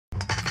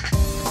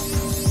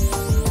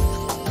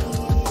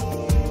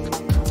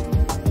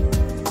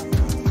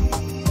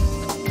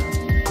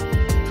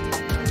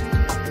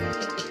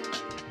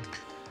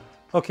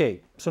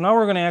Okay, so now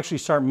we're going to actually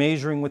start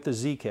measuring with the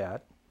zCAT.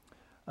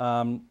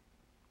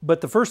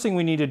 But the first thing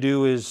we need to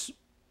do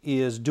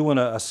is doing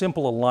a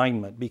simple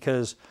alignment,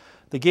 because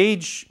the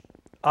gauge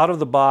out of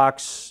the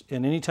box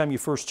and anytime you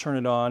first turn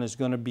it on is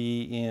going to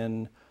be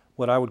in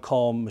what I would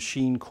call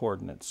machine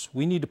coordinates.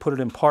 We need to put it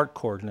in part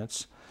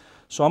coordinates.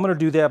 So I'm going to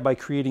do that by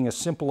creating a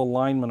simple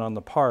alignment on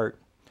the part.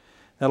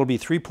 That'll be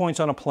 3 points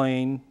on a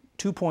plane,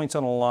 2 points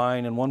on a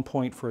line, and 1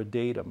 point for a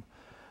datum.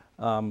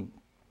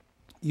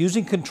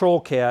 Using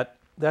ControlCAT,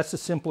 that's the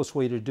simplest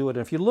way to do it.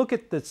 And if you look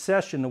at the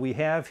session that we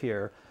have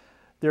here,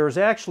 there's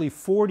actually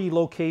 40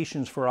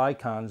 locations for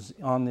icons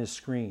on this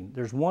screen.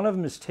 There's one of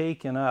them is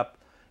taken up,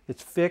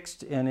 it's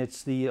fixed, and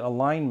it's the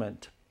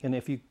alignment. And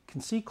if you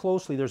can see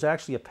closely, there's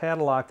actually a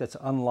padlock that's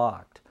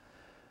unlocked.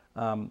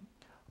 On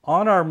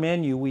our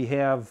menu, we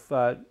have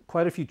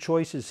quite a few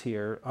choices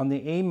here. On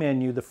the A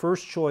menu, the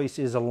first choice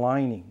is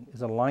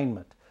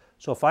alignment.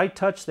 So if I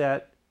touch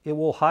that, it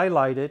will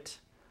highlight it.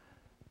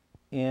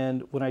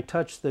 And when I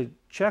touch the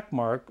check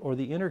mark or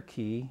the enter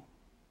key,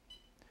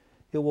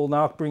 it will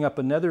now bring up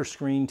another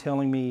screen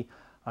telling me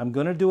I'm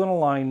going to do an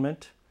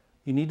alignment.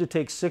 You need to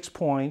take 6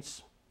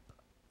 points.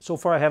 So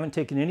far I haven't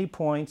taken any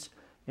points,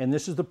 and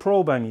this is the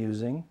probe I'm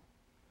using.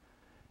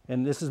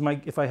 And this is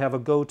if I have a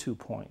go-to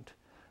point.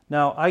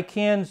 Now I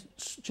can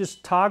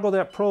just toggle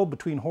that probe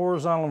between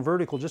horizontal and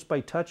vertical just by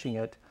touching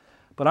it,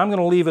 but I'm going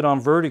to leave it on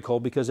vertical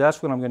because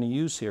that's what I'm going to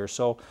use here.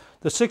 So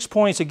the 6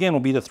 points again will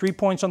be the 3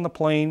 points on the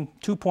plane,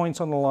 2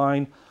 points on the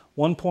line,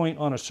 1 point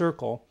on a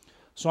circle.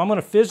 So I'm going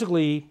to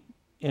physically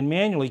and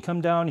manually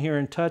come down here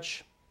and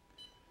touch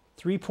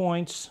 3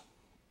 points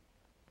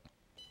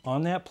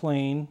on that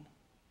plane.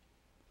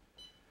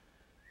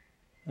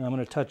 And I'm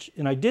going to touch,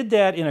 and I did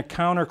that in a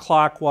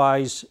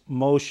counterclockwise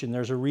motion.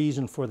 There's a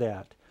reason for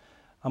that.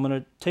 I'm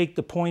going to take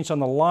the points on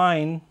the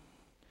line.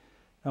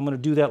 I'm going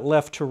to do that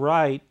left to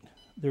right.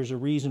 There's a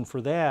reason for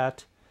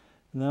that.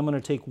 And then I'm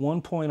going to take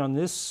 1 point on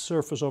this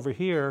surface over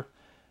here.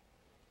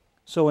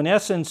 So in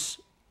essence,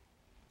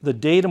 the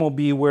datum will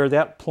be where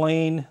that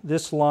plane,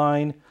 this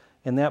line,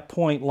 and that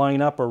point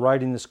line up, or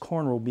right in this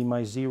corner will be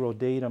my 0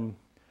 datum.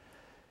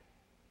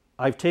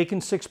 I've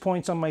taken 6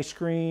 points on my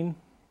screen,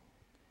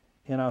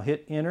 and I'll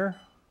hit enter.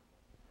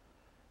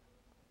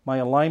 My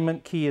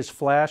alignment key is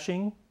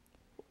flashing.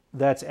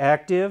 That's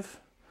active.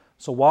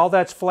 So while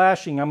that's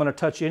flashing, I'm going to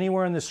touch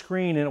anywhere on the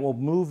screen and it will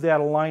move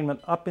that alignment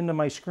up into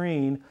my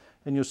screen,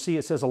 and you'll see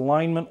it says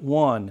alignment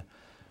 1.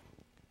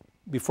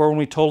 Before, when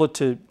we told it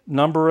to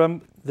number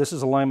them, this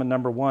is alignment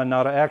number 1.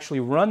 Now to actually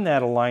run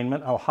that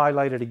alignment, I'll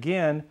highlight it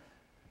again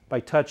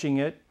by touching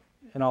it,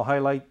 and I'll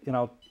highlight and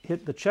I'll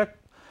hit the check.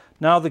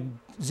 Now the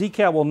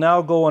zCAT will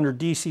now go under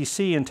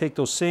DCC and take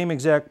those same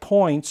exact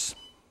points,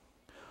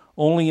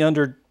 only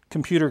under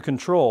computer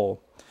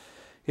control.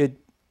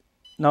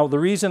 Now the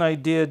reason I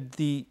did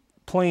the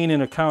plane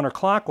in a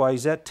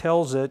counterclockwise, that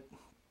tells it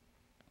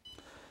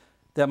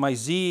that my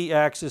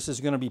z-axis is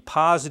going to be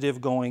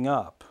positive going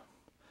up.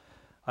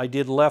 I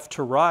did left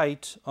to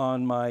right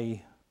on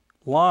my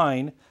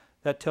line,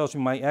 that tells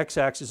me my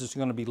x-axis is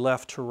going to be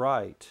left to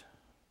right.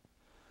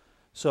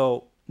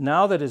 So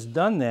now that it's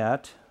done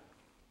that,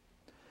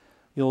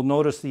 you'll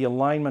notice the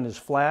alignment is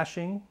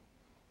flashing.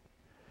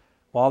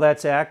 While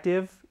that's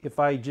active, if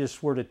I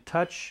just were to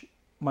touch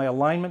my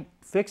alignment,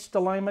 fixed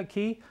alignment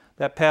key,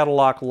 that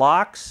padlock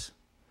locks,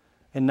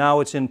 and now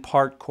it's in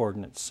part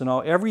coordinates. So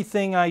now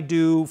everything I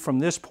do from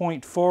this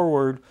point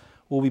forward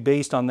will be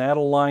based on that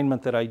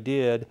alignment that I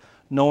did,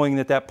 knowing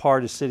that that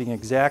part is sitting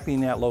exactly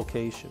in that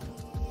location.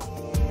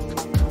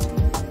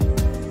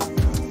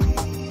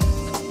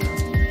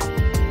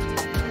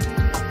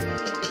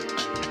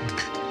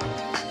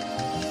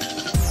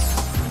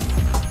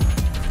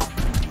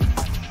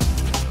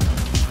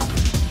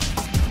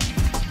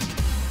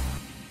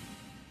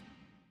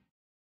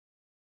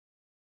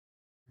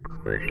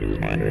 Question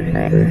 1.